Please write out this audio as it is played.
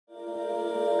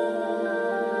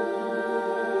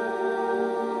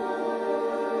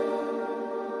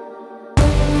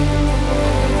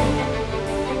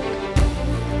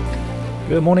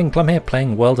Good morning, Plum here,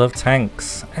 playing World of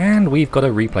Tanks, and we've got a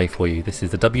replay for you. This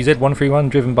is the WZ-131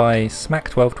 driven by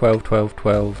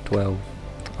SMAC12121212.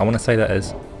 I want to say that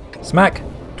as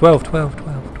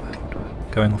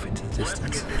SMAC12121212, going off into the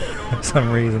distance for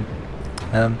some reason.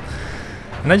 And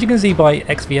as you can see by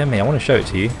XVM here, I want to show it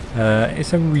to you.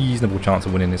 It's a reasonable chance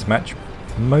of winning this match,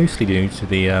 mostly due to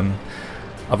the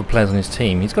other players on his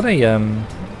team. He's got a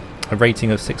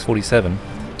rating of 647,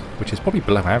 which is probably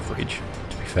below average,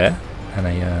 to be fair, and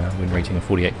a win rating of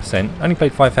 48%. Only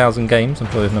played 5,000 games.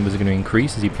 I'm sure those numbers are going to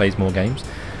increase as he plays more games.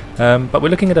 But we're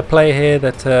looking at a player here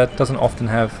that doesn't often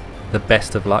have the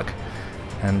best of luck,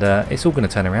 and it's all going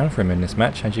to turn around for him in this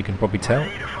match, as you can probably tell.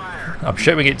 I'm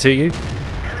showing it to you.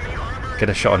 Get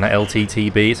a shot on that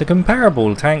LTTB. It's a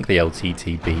comparable tank, the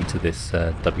LTTB, to this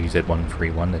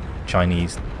WZ-131, the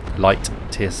Chinese light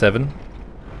tier 7.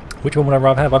 Which one would I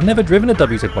rather have? I've never driven a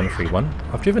WZ-131.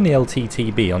 I've driven the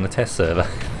LTTB on the test server.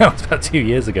 That was about 2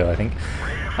 years ago, I think.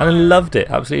 And I loved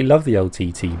it. Absolutely love the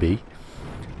LTTB.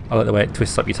 I like the way it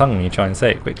twists up your tongue when you try and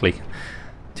say it quickly.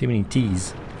 Too many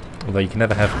T's. Although you can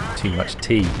never have too much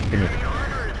T, can you?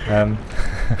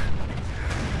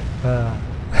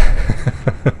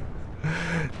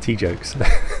 T jokes.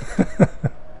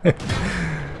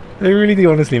 They really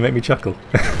do honestly make me chuckle.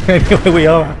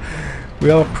 Anyway, we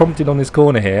are prompted on this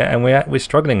corner here, and we're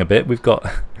struggling a bit. We've got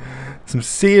some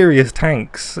serious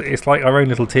tanks. It's like our own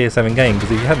little tier 7 game,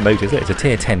 because if you haven't noticed it, it's a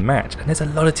tier 10 match, and there's a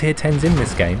lot of tier 10s in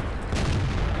this game.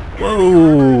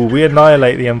 Whoa! We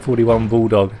annihilate the M41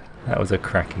 Bulldog. That was a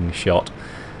cracking shot.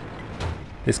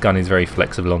 This gun is very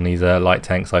flexible on these light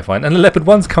tanks, I find. And the Leopard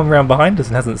 1's come around behind us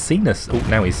and hasn't seen us. Oh,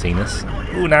 now he's seen us.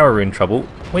 Oh, now we're in trouble.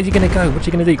 Where's he going to go? What's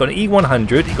he going to do? You've got an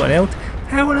E100, you've got an L...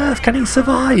 How on earth can he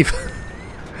survive?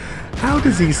 How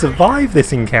does he survive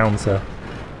this encounter?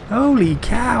 Holy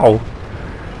cow!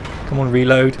 Come on,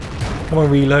 reload. Come on,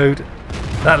 reload.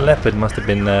 That Leopard must have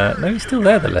been... no, he's still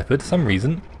there, the Leopard, for some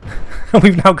reason. And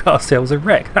we've now got ourselves a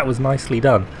wreck. That was nicely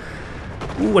done.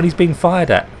 Ooh, and he's being fired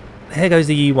at. Here goes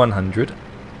the E100.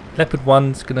 Leopard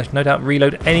 1's going to no doubt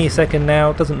reload any second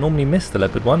now. Doesn't normally miss the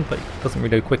Leopard 1, but doesn't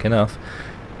reload quick enough.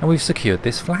 And we've secured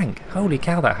this flank. Holy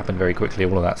cow, that happened very quickly,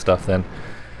 all of that stuff then.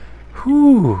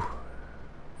 Whew.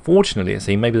 Fortunately, it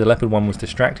seemed maybe the Leopard 1 was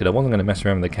distracted. I wasn't going to mess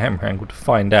around with the camera angle to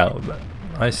find out, but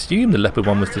I assumed the Leopard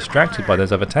 1 was distracted by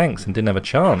those other tanks and didn't have a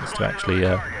chance to actually...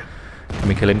 Can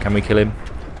we kill him? Can we kill him?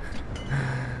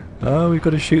 Oh, we've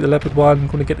got to shoot the Leopard 1. I'm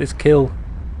going to get this kill.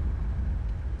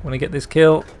 Want to get this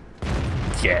kill?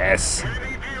 Yes!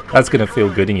 That's going to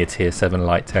feel good in your tier 7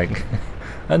 light tank.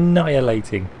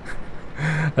 Annihilating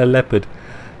a Leopard.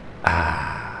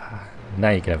 Ah,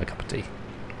 now you can have a cup of tea.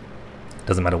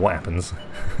 Doesn't matter what happens.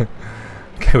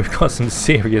 Okay, we've got some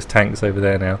serious tanks over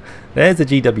there now. There's the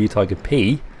GW Tiger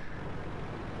P.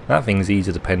 That thing's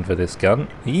easy to pen for this gun.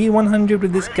 The E100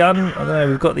 with this gun, I don't know,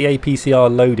 we've got the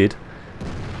APCR loaded.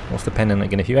 What's the pen in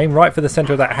again? If you aim right for the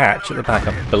centre of that hatch at the back,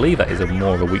 I believe that is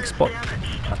more of a weak spot.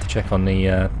 I have to check on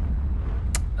the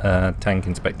tank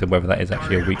inspector whether that is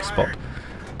actually a weak spot.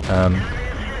 I'm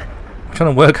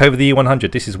trying to work over the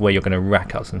E100. This is where you're going to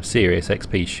rack up some serious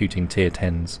XP shooting tier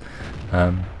 10s.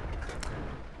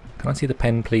 Can I see the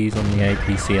pen please on the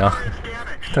APCR?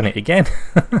 Done it again.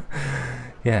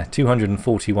 Yeah,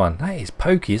 241. That is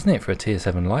pokey, isn't it, for a tier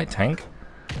 7 light tank?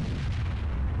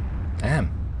 Damn.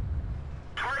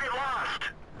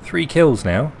 3 kills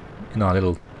now in our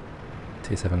little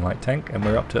tier 7 light tank, and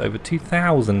we're up to over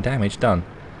 2,000 damage done.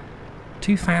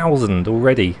 2,000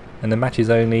 already, and the match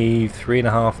is only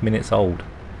 3.5 minutes old.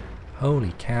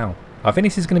 Holy cow. I think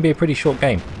this is going to be a pretty short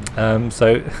game,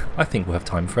 so I think we'll have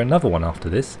time for another one after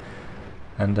this.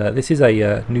 And this is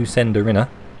a new sender inner.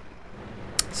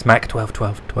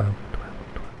 SMAC12121212.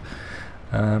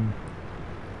 So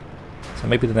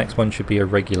maybe the next one should be a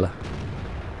regular,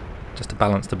 just to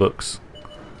balance the books.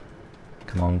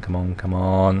 Come on, come on, come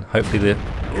on. Hopefully the...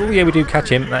 Oh yeah, we do catch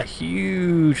him. That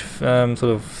huge sort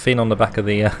of fin on the back of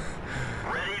the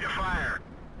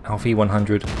Alpha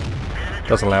E100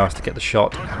 does allow us to get the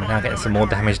shot. And we're now getting some more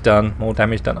damage done. More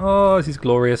damage done. Oh, this is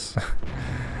glorious.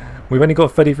 We've only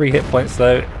got 33 hit points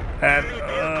though. And,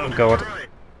 oh god.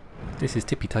 This is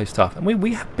tippy-toe stuff. And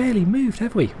we have barely moved,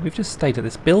 have we? We've just stayed at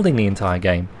this building the entire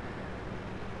game.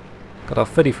 Got our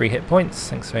 33 hit points.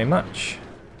 Thanks very much.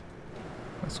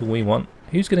 That's all we want.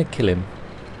 Who's going to kill him?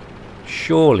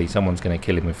 Surely someone's going to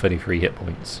kill him with 33 hit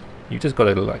points. You've just got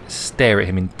to like stare at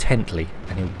him intently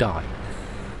and he'll die.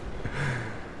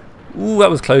 Ooh, that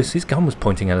was close. His gun was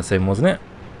pointing at us then, wasn't it?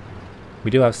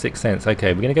 We do have 6th sense.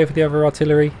 Okay, we're going to go for the other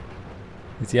artillery.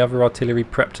 Is the other artillery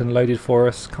prepped and loaded for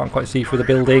us? Can't quite see through the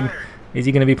building. Is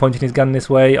he going to be pointing his gun this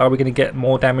way? Are we going to get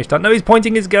more damage done? No, he's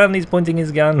pointing his gun. He's pointing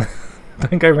his gun.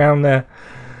 Don't go round there.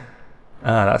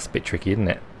 Ah, that's a bit tricky, isn't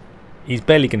it? He's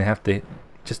barely going to have to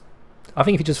just... I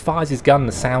think if he just fires his gun,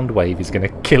 the sound wave is going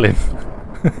to kill him.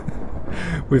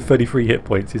 With 33 hit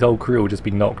points, his whole crew will just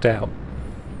be knocked out.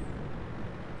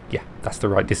 Yeah, that's the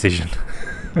right decision.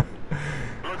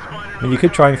 I mean, you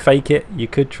could try and fake it. You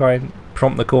could try and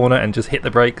prompt the corner and just hit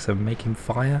the brakes and make him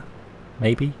fire.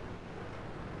 Maybe.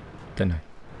 Don't know.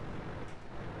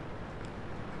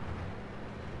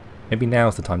 Maybe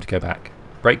now's the time to go back.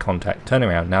 Break contact, turn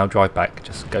around, now drive back.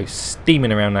 Just go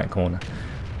steaming around that corner.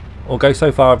 Or go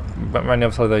so far around the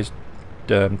other side of those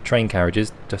train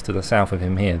carriages, just to the south of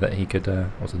him here, that he could,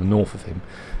 or to the north of him.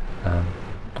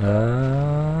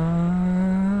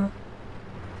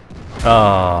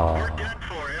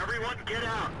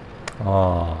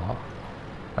 Oh,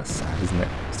 that's sad, isn't it?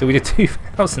 So we did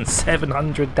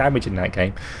 2,700 damage in that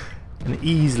game, and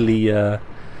easily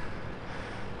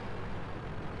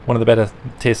one of the better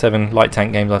tier 7 light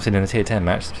tank games I've seen in a tier 10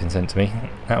 match that's been sent to me.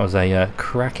 That was a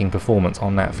cracking performance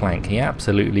on that flank. He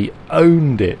absolutely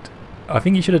owned it. I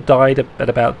think he should have died at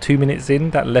about 2 minutes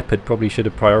in. That leopard probably should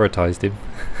have prioritised him.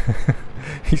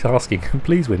 He's asking,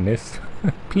 please win this.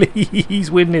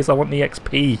 Please win this, I want the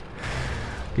XP.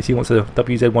 Because he wants a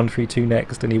WZ-132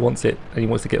 next, and he wants it, and he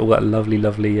wants to get all that lovely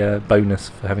bonus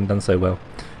for having done so well.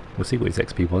 We'll see what his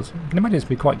XP was. I can imagine it's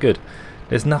going to be quite good.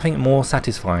 There's nothing more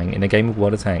satisfying in a game of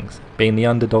World of Tanks, being the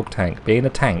underdog tank, being a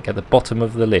tank at the bottom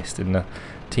of the list in the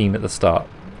team at the start,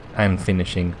 and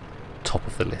finishing top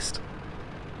of the list.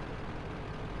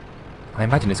 I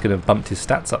imagine it's going to have bumped his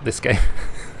stats up this game.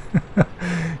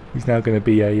 He's now going to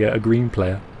be a green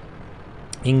player.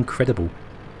 Incredible.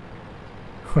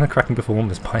 What a cracking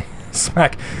performance by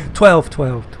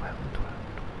SMAC12121212.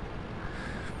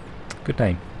 Good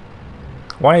name.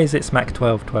 Why is it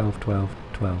SMAC12121212?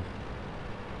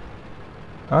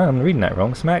 I'm reading that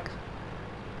wrong. SMAC.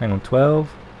 Hang on, 12.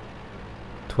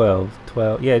 12.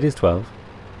 12. Yeah, it is 12.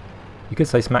 You could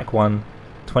say SMAC1.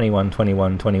 21,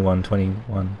 21, 21,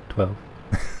 21, 12.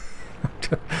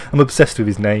 I'm obsessed with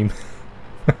his name.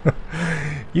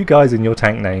 You guys and your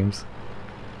tank names.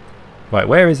 Right,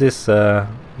 where is this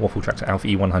Waffle Tractor Alpha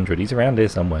E100? He's around here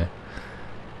somewhere.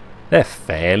 They're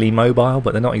fairly mobile,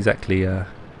 but they're not exactly a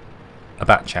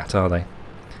bat chat, are they?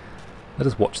 Let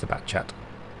us watch the bat chat.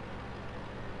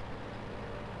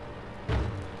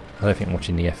 I don't think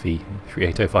watching the FE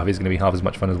 3805 is going to be half as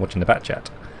much fun as watching the bat chat.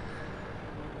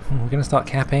 We're going to start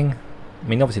capping. I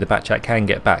mean, obviously the bat chat can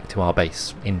get back to our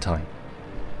base in time.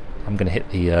 I'm going to hit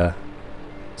the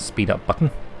speed up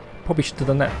button. Probably should have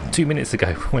done that 2 minutes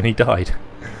ago when he died.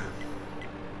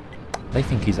 They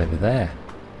think he's over there.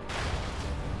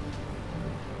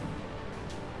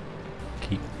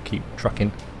 Keep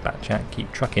trucking. Bat chat,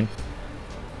 keep trucking.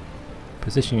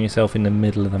 Position yourself in the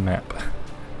middle of the map.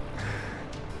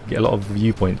 Get a lot of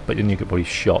viewpoints, but then you get probably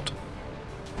shot.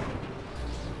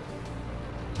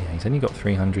 Yeah, he's only got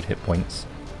 300 hit points.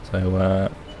 So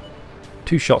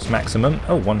 2 shots maximum.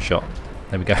 Oh, 1 shot.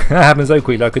 There we go. That happened so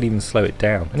quickly I couldn't even slow it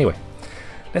down. Anyway,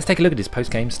 let's take a look at his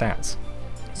post-game stats.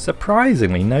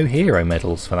 Surprisingly, no hero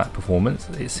medals for that performance.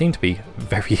 It seemed to be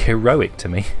very heroic to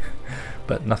me,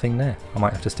 but nothing there. I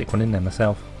might have to stick one in there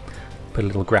myself. Put a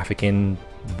little graphic in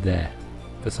there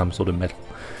for some sort of medal.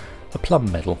 A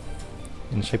plum medal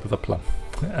in the shape of a plum.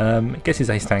 Gets his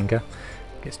ace tanker,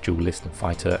 gets duelist and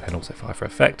fighter, and also fire for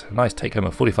effect. A nice take home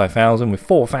of 45,000 with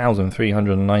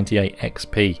 4,398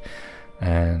 XP.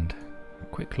 And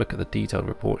quick look at the detailed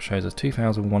report shows us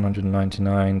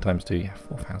 2,199 times 2,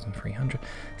 4,300.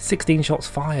 16 shots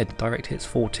fired, direct hits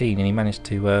 14, and he managed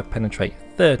to penetrate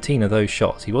 13 of those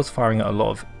shots. He was firing at a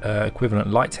lot of equivalent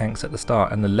light tanks at the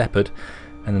start, and the Leopard,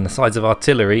 and then the sides of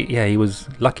artillery. Yeah, he was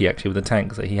lucky actually with the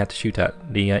tanks that he had to shoot at.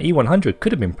 The E100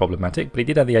 could have been problematic, but he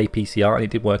did have the APCR and it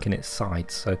did work in its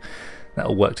sides, so that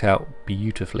all worked out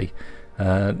beautifully.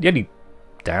 The only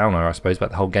downer, I suppose, about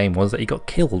the whole game was that he got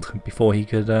killed before he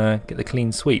could get the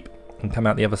clean sweep and come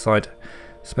out the other side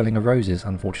smelling of roses,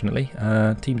 unfortunately.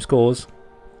 Team scores,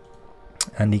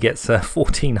 and he gets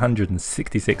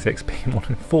 1,466 XP, more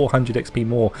than 400 XP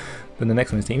more than the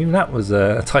next on his team. Even that was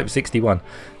Type 61.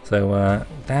 So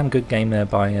damn good game there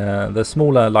by the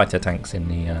smaller, lighter tanks in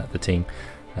the team,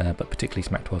 but particularly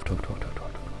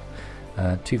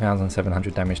SMAC12121212.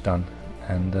 2,700 damage done.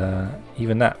 And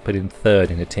even that put him 3rd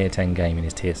in a tier 10 game in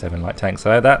his tier 7 light tank.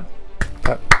 So that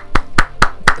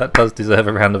does deserve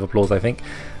a round of applause, I think.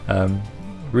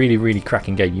 Really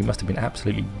cracking game. You must have been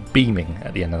absolutely beaming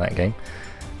at the end of that game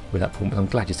with that performance. I'm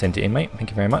glad you sent it in, mate.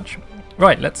 Thank you very much.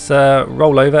 Right, let's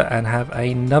roll over and have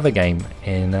another game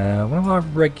in one of our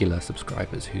regular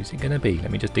subscribers. Who's it going to be?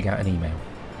 Let me just dig out an email.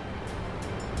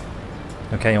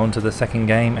 Okay, on to the second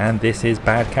game, and this is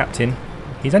BadCaptain.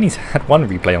 He's only had one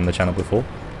replay on the channel before,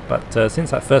 but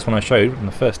since that first one I showed, and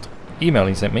the first email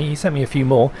he sent me a few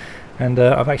more, and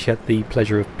I've actually had the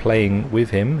pleasure of playing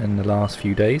with him in the last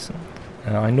few days.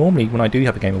 I normally, when I do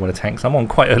have a game of World of Tanks, I'm on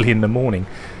quite early in the morning.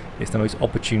 It's the most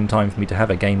opportune time for me to have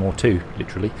a game or two,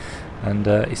 literally. And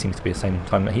it seems to be the same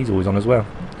time that he's always on as well.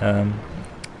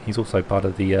 He's also part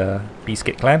of the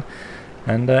BadCaptain clan,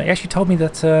 and he actually told me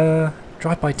that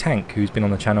Drive-By Tank, who's been on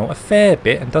the channel a fair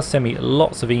bit and does send me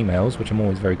lots of emails, which I'm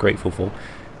always very grateful for,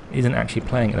 isn't actually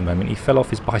playing at the moment. He fell off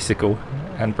his bicycle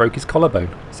and broke his collarbone.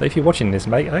 So if you're watching this,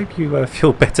 mate, I hope you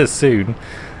feel better soon.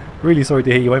 Really sorry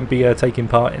to hear you won't be taking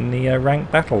part in the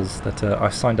ranked battles that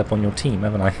I've signed up on your team,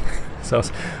 haven't I? So I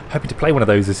was hoping to play one of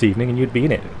those this evening and you'd be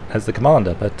in it as the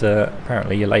commander, but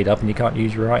apparently you're laid up and you can't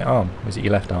use your right arm. Or is it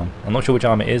your left arm? I'm not sure which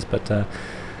arm it is, but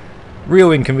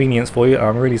real inconvenience for you.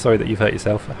 I'm really sorry that you've hurt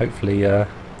yourself. Hopefully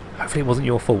it wasn't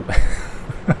your fault.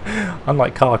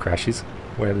 Unlike car crashes,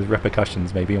 where there's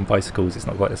repercussions maybe on bicycles, it's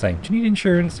not quite the same. Do you need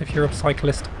insurance if you're a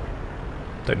cyclist?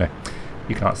 Don't know.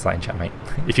 You can answer that in chat, mate.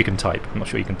 If you can type. I'm not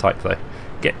sure you can type though.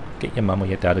 Get your mum or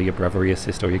your dad or your brother or your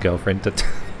sister or your girlfriend to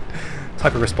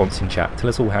type a response in chat. Tell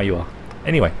us all how you are.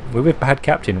 Anyway, we're with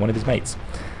BadCaptain, one of his mates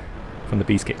from the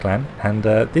BadCaptain clan, and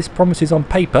this promises on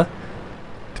paper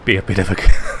to be a bit of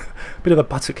a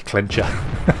buttock clencher.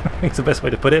 I think it's the best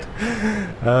way to put it.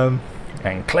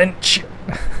 And clench.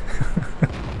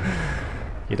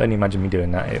 You don't imagine me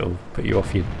doing that. It'll put you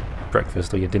off your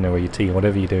breakfast or your dinner or your tea or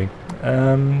whatever you're doing.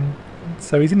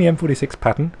 So he's in the M46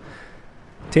 Patton,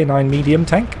 tier 9 medium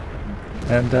tank,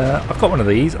 and I've got one of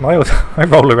these, and I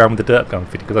roll around with the dirt gun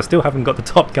because I still haven't got the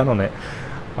top gun on it.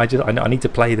 I need to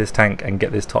play this tank and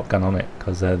get this top gun on it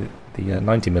because the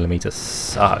 90mm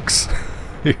sucks.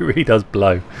 It really does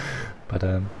blow. But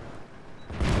I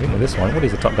think with this one, what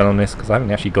is the top gun on this? Because I haven't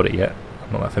actually got it yet.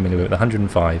 I'm not that familiar with it. The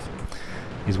 105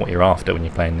 is what you're after when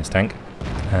you're playing this tank.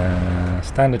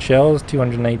 Standard shells,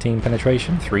 218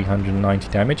 penetration, 390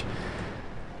 damage.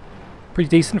 Pretty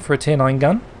decent for a tier 9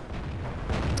 gun.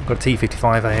 Got a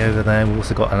T55A over there. We've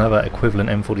also got another equivalent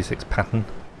M46 Patton.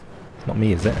 It's not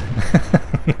me, is it?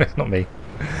 It's not me.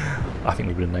 I think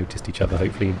we would have noticed each other,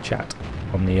 hopefully, in chat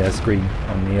on the screen,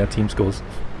 on the team scores.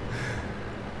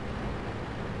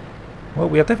 Well,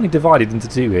 we are definitely divided into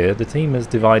two here. The team is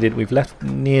divided. We've left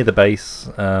near the base.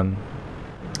 Not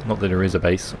that there is a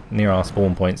base, near our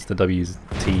spawn points, the WZ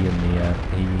and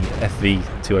the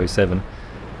FV-207.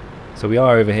 So we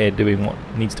are over here doing what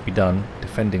needs to be done,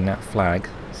 defending that flag,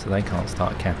 so they can't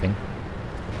start capping.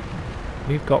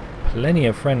 We've got plenty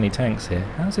of friendly tanks here.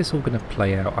 How's this all going to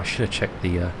play out? I should have checked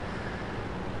the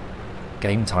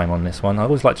game time on this one. I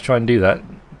always like to try and do that,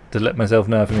 to let myself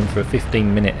know if I'm in for a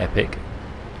 15-minute epic,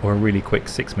 or a really quick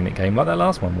 6-minute game, like that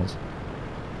last one was.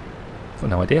 I've got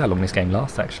no idea how long this game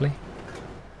lasts, actually.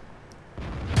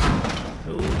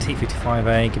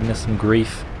 T55A giving us some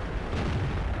grief.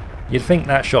 You'd think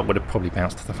that shot would have probably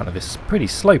bounced off the front of this pretty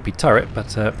slopey turret,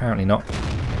 but apparently not.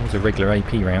 It was a regular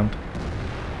AP round.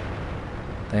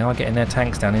 They are getting their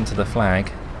tanks down into the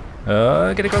flag.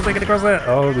 Get across there, get across there!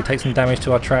 Oh, we take some damage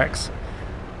to our tracks.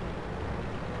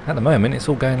 At the moment, it's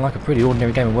all going like a pretty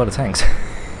ordinary game of World of Tanks.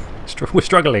 We're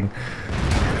struggling.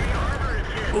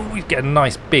 Oh, we get a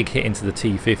nice big hit into the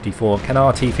T54. Can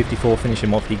our T54 finish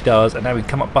him off? He does. And now we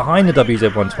come up behind the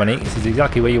WZ-120. This is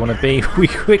exactly where you want to be. We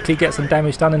quickly get some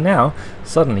damage done, and now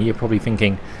suddenly you're probably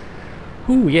thinking,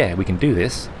 ooh, yeah, we can do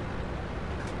this.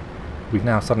 We've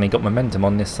now suddenly got momentum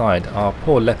on this side. Our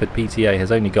poor Leopard PTA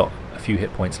has only got a few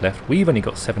hit points left. We've only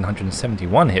got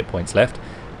 771 hit points left.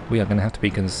 We are going to have to be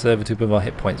conservative with our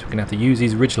hit points. We're going to have to use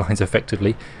these ridge lines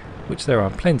effectively, which there are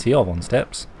plenty of on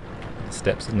steps.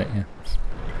 Steps, isn't it? Yeah.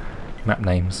 Map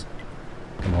names.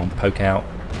 Come on, poke out.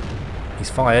 He's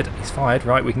fired. He's fired.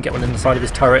 Right, we can get one in the side of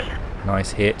his turret.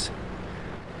 Nice hit.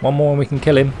 One more and we can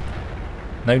kill him.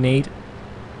 No need.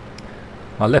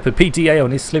 Our Leopard PTA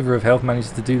on his sliver of health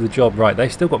manages to do the job. Right,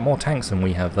 they've still got more tanks than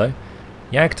we have, though.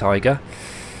 Tiger.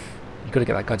 You've got to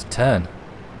get that guy to turn.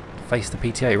 Face the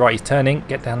PTA. Right, he's turning.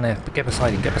 Get down there. Get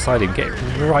beside him. Get beside him. Get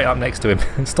right up next to him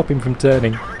and stop him from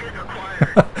turning.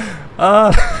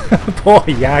 Poor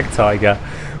Tiger.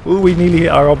 Ooh, we nearly hit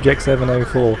our Object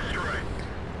 704.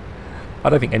 I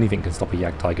don't think anything can stop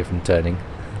a Tiger from turning.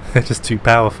 They're just too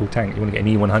powerful tank. You want to get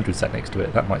an E100 sat next to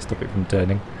it. That might stop it from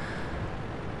turning.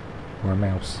 Or a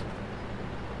mouse.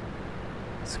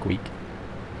 Squeak.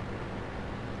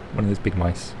 One of those big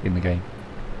mice in the game.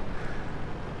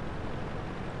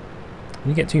 When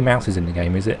you get two mouses in the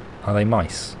game, are they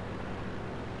mice?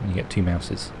 When you get two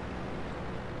mouses.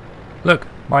 Look,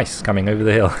 mice coming over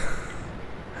the hill.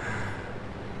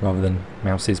 Rather than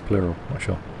mouses plural, not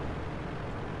sure.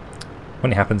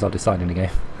 When it happens, I'll decide in the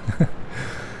game.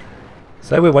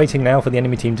 So we're waiting now for the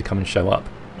enemy team to come and show up.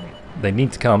 They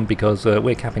need to come because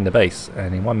we're capping the base,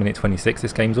 and in 1 minute 26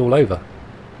 this game's all over.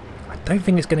 I don't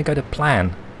think it's going to go to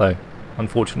plan, though,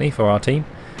 unfortunately for our team.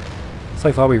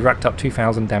 So far we've racked up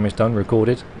 2,000 damage done,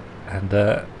 recorded, and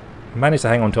managed to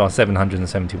hang on to our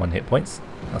 771 hit points.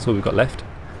 That's all we've got left.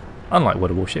 Unlike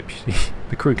World War ships,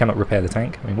 the crew cannot repair the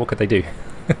tank. I mean, what could they do?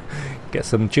 Get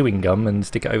some chewing gum and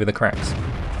stick it over the cracks.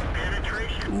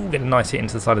 Ooh, get a nice hit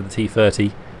into the side of the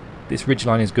T-30. This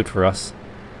ridgeline is good for us.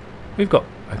 We've got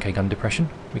okay gun depression.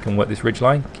 We can work this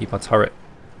ridgeline, keep our turret.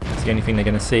 That's the only thing they're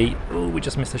going to see. Oh, we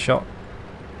just missed a shot.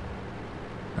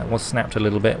 That was snapped a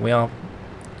little bit. We are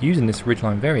using this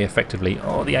ridgeline very effectively.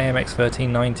 Oh, the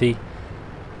AMX-1390.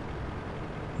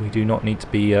 We do not need to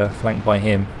be flanked by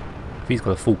him. If he's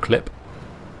got a full clip,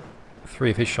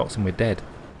 3 of his shots and we're dead.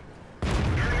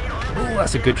 Oh,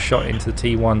 that's a good shot into the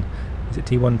T1. Is it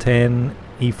T110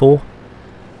 E4?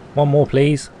 One more,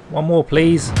 please. One more,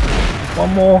 please.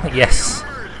 One more. Yes.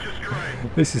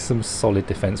 This is some solid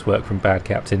defense work from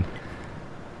BadCaptain.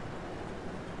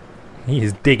 He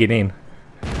is digging in.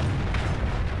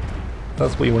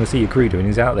 That's what you want to see your crew doing.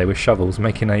 He's out there with shovels,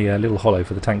 making a little hollow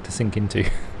for the tank to sink into.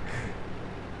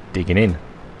 Digging in.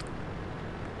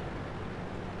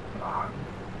 I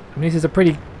mean, this is a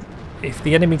pretty... If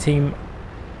the enemy team,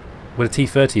 where the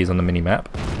T-30 is on the mini-map,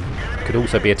 could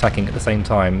also be attacking at the same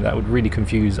time, that would really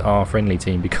confuse our friendly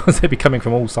team because they'd be coming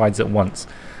from all sides at once.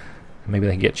 Maybe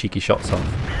they can get cheeky shots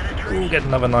off. Ooh, get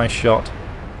another nice shot.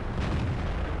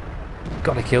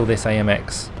 Gotta kill this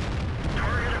AMX.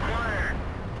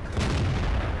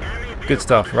 Good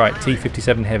stuff. Right,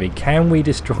 T-57 Heavy. Can we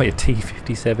destroy a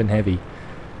T-57 Heavy?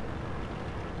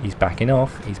 He's backing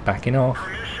off. He's backing off.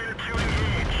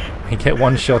 We get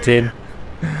one shot in.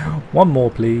 One more,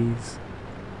 please.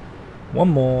 One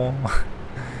more.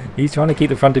 He's trying to keep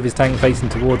the front of his tank facing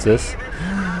towards us.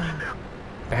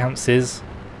 Bounces.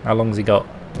 How long has he got?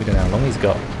 We don't know how long he's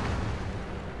got.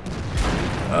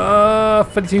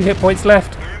 32 hit points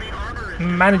left.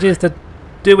 Manages to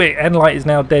do it. Enlight is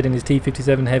now dead in his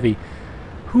T-57 Heavy.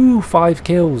 Whoo, 5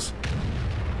 kills.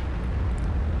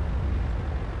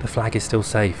 The flag is still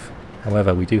safe.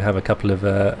 However, we do have a couple of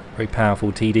very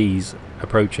powerful TDs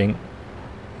approaching.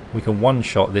 We can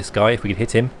one-shot this guy if we can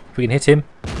hit him. If we can hit him.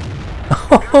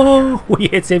 Oh, we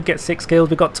hit him, get 6 kills.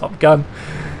 We've got Top Gun.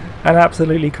 An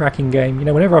absolutely cracking game. You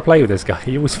know, whenever I play with this guy,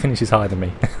 he always finishes higher than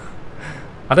me.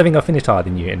 I don't think I've finished higher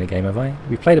than you in a game, have I?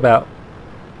 We've played about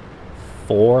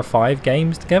 4 or 5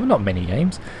 games together. Not many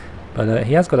games. But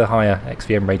he has got a higher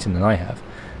XVM rating than I have.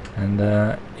 And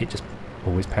it just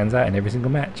always pans out in every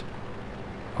single match.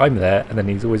 I'm there, and then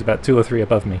he's always about 2 or 3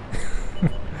 above me.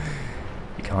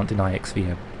 You can't deny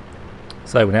XVM.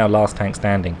 So we're now last tank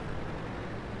standing.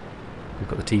 We've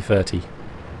got the T-30.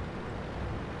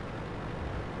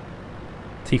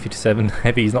 T-57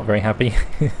 Heavy is not very happy.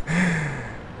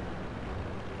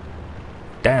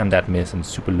 Damn that miss and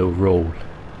super low roll.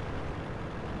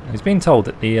 He's being told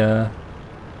that the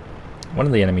one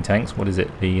of the enemy tanks, what is it,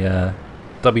 the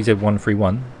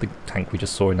WZ-131, the tank we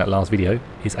just saw in that last video,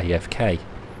 is AFK.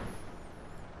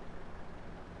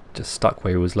 Just stuck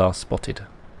where he was last spotted.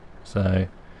 So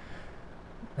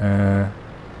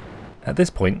at this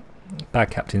point,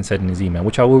 BadCaptain said in his email,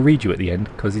 which I will read you at the end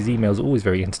because his emails are always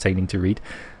very entertaining to read.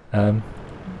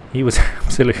 He was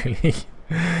absolutely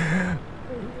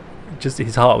just,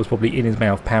 his heart was probably in his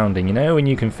mouth pounding. You know when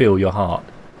you can feel your heart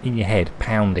in your head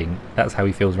pounding? That's how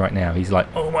he feels right now. He's like,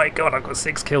 oh my god, I've got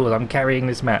 6 kills, I'm carrying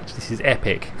this match, this is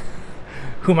epic.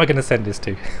 Who am I going to send this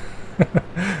to?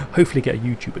 Hopefully get a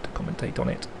YouTuber to commentate on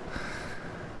it.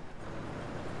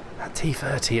 That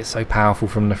T-30 is so powerful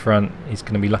from the front. He's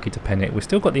going to be lucky to pen it. We've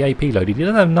still got the AP loaded. He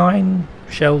does have 9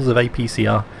 shells of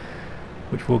APCR,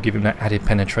 which will give him that added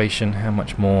penetration. How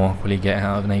much more will he get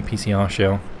out of an APCR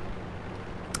shell?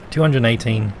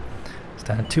 218.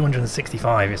 Stand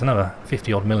 265. It's another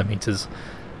 50 odd millimeters.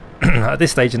 At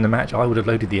this stage in the match, I would have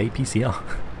loaded the APCR.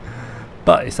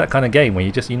 But it's that kind of game where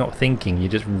you're not thinking.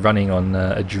 You're just running on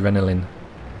adrenaline.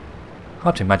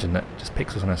 Hard to imagine that just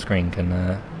pixels on a screen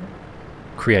can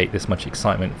create this much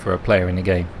excitement for a player in a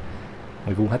game.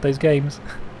 We've all had those games.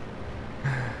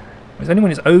 It's only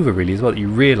when it's over really as well that you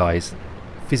realise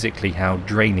physically how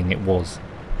draining it was,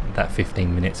 that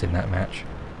 15 minutes in that match.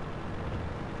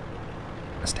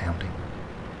 Astounding.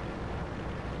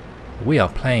 We are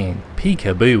playing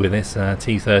peekaboo with this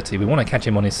T-30. We want to catch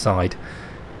him on his side.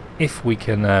 if we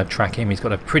can track him, he's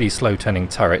got a pretty slow turning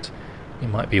turret. It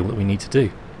might be all that we need to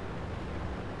do.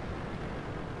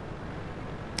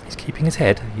 He's keeping his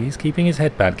head. He's keeping his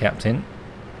head, BadCaptain.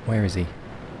 Where is he?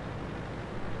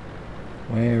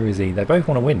 Where is he? They both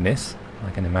want to win this,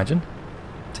 I can imagine.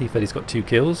 T30's got 2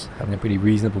 kills, having a pretty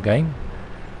reasonable game.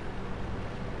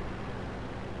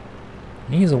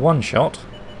 He's a one-shot.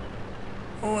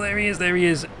 Oh, there he is, there he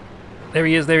is. There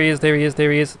he is, there he is, there he is,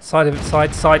 there he is. Side of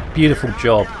it, side. Beautiful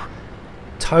job.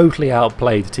 Totally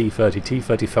outplayed T30.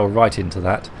 T30 fell right into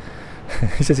that.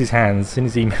 He says his hands, in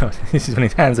his email, this is when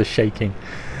his hands are shaking.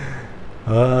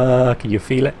 Can you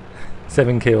feel it?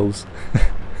 7 kills.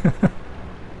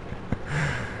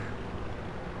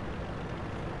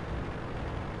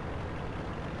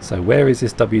 So where is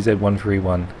this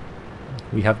WZ-131?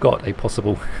 We have got a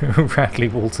possible Radley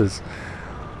Walters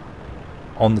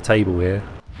on the table here.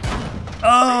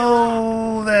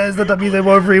 Oh, there's the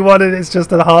WZ-131 and it's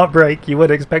just a heartbreak. You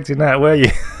weren't expecting that, were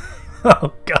you?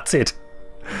 Oh, gutted.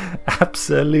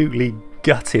 Absolutely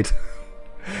gutted.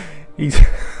 He's...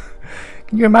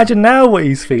 Can you imagine now what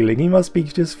he's feeling? He must be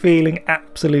just feeling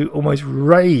absolute almost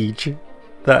rage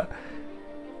that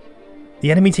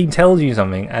the enemy team tells you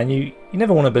something and you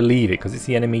never want to believe it because it's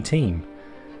the enemy team.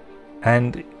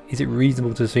 And is it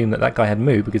reasonable to assume that that guy had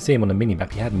moved? We could see him on the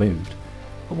minimap, he had moved.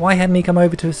 But why hadn't he come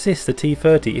over to assist the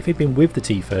T30? If he'd been with the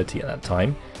T30 at that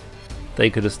time, they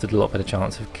could have stood a lot better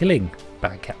chance of killing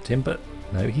BadCaptain, but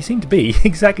no, he seemed to be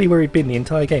exactly where he'd been the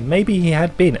entire game. Maybe he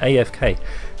had been AFK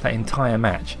that entire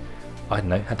match. I don't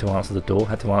know, had to answer the door,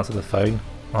 had to answer the phone,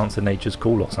 answer nature's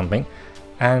call or something,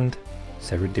 and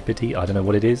serendipity, I don't know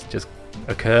what it is, just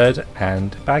occurred,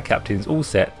 and BadCaptain's all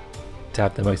set to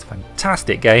have the most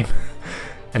fantastic game.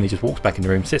 And he just walks back in the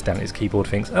room, sits down at his keyboard,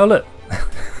 thinks, oh look,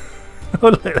 oh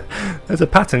look, there's a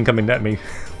Patton coming at me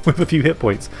with a few hit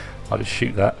points. I'll just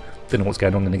shoot that. Don't know what's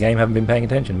going on in the game, haven't been paying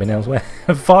attention, been elsewhere.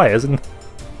 Fires and...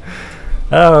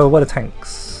 Oh, what a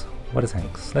tanks. What a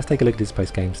tanks. Let's take a look at his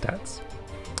post-game stats.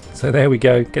 So there we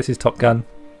go, gets his top gun,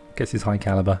 gets his high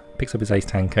caliber, picks up his ace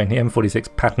tanker and the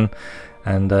M46 Patton,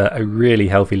 and a really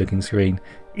healthy looking screen.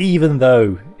 Even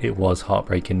though it was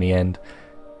heartbreak in the end,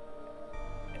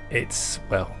 it's,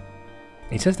 well,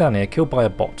 he says down here, killed by a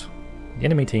bot. The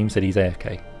enemy team said he's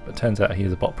AFK, but turns out he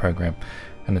is a bot program.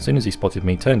 And as soon as he spotted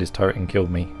me, turned his turret and killed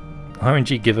me.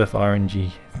 RNG giveth,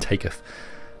 RNG taketh.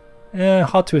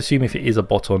 Hard to assume if it is a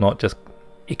bot or not, just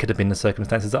it could have been the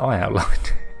circumstances that I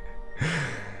outlined.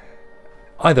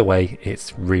 Either way,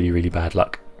 it's really, really bad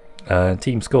luck.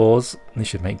 Team scores, this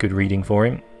should make good reading for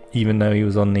him. Even though he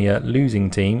was on the losing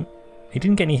team, he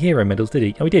didn't get any hero medals, did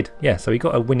he? Oh, he did, yeah, so he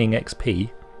got a winning XP.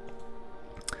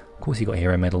 Of course he got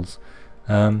hero medals.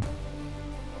 The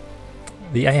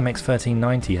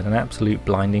AMX1390 had an absolute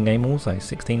blinding game also,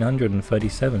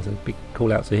 1637, so a big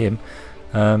call out to him.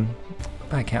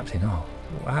 BadCaptain, oh,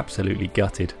 absolutely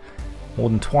gutted. More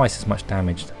than twice as much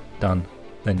damage done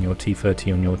than your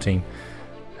T30 on your team.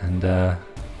 And a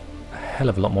hell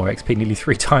of a lot more XP, nearly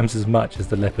 3 times as much as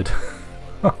the Leopard.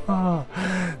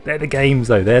 They're the games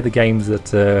though, they're the games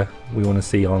that we want to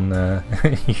see on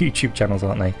YouTube channels,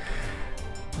 aren't they?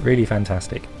 Really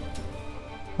fantastic.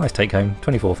 Nice take home,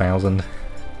 24,000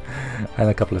 and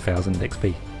a couple of thousand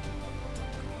XP.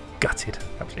 Gutted,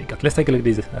 absolutely gutted. Let's take a look at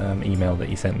his email that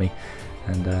he sent me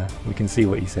and we can see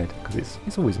what he said, because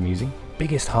it's always amusing.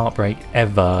 Biggest heartbreak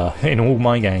ever in all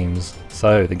my games.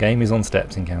 So the game is on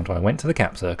steps encounter. I went to the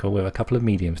cap circle with a couple of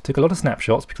mediums, took a lot of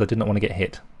snapshots because I did not want to get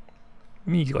hit.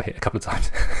 You got hit a couple of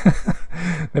times.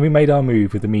 Then we made our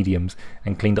move with the mediums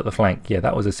and cleaned up the flank. Yeah,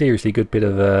 that was a seriously good bit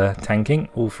of tanking.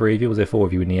 All 3 of you, was there 4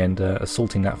 of you in the end,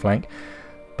 assaulting that flank.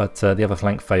 But the other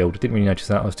flank failed. Didn't really notice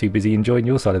that. I was too busy enjoying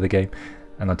your side of the game.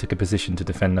 And I took a position to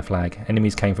defend the flag.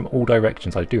 Enemies came from all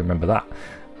directions, I do remember that.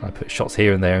 I put shots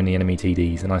here and there in the enemy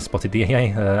TDs, and I spotted the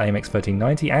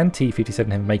AMX1390 and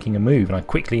T57 making a move, and I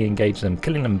quickly engaged them,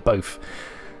 killing them both.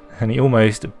 And he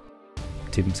almost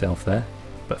himself there.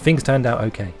 But things turned out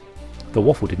okay. The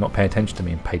waffle did not pay attention to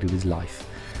me and paid with his life.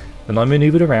 Then I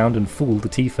manoeuvred around and fooled the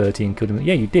T30 and killed him.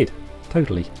 Yeah, you did.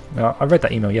 Totally. Now, I read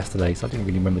that email yesterday, so I didn't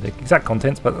really remember the exact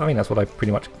contents, but I mean that's what I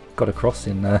pretty much got across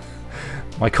in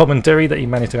my commentary, that he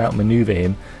managed to outmaneuver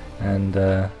him and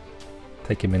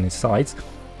take him in his sides.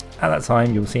 At that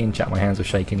time, you'll see in chat my hands were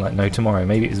shaking like no tomorrow.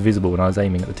 Maybe it was visible when I was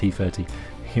aiming at the T30.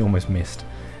 He almost missed.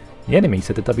 The enemy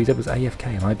said the WZ was AFK,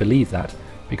 and I believe that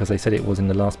because they said it was in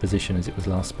the last position as it was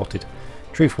last spotted.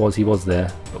 Truth was, he was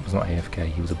there, but was not AFK.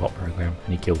 He was a bot program,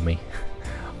 and he killed me.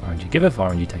 RNG giveth,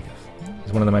 RNG taketh. It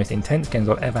was one of the most intense games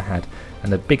I've ever had,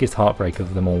 and the biggest heartbreak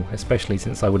of them all, especially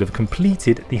since I would have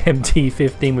completed the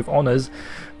MT15 with honours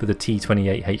for the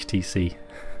T28 HTC.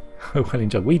 well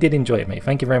enjoyed. We did enjoy it, mate.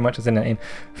 Thank you very much for sending that in.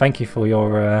 Thank you for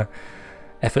your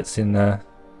efforts in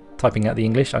typing out the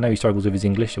English. I know he struggles with his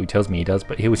English, or he tells me he does,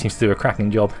 but he always seems to do a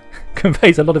cracking job.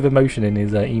 Conveys a lot of emotion in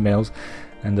his emails,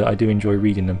 and I do enjoy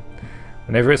reading them.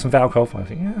 Whenever it's from Valkov, I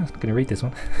think, yeah, I'm going to read this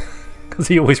one, because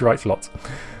he always writes lots.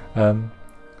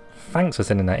 Thanks for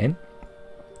sending that in.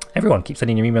 Everyone, keep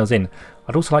sending your emails in.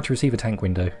 I'd also like to receive a tank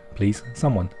window, please.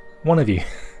 Someone. One of you.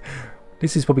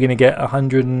 This is probably going to get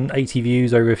 180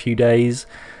 views over a few days.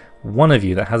 One of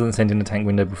you that hasn't sent in a tank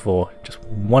window before, just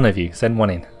one of you, send one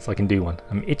in so I can do one.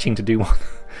 I'm itching to do one.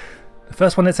 The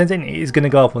first one that sends in is going to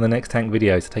go up on the next tank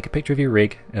video. So take a picture of your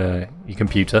rig, your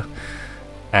computer,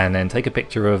 and then take a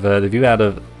picture of the view out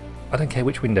of, I don't care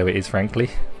which window it is,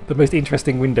 frankly, the most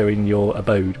interesting window in your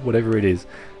abode, whatever it is,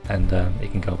 and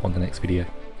it can go up on the next video.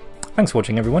 Thanks for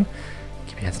watching, everyone.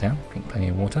 Keep your heads down, drink plenty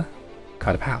of water,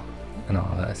 kind of pow, and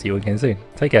I'll see you again soon.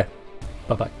 Take care.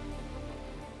 Bye bye.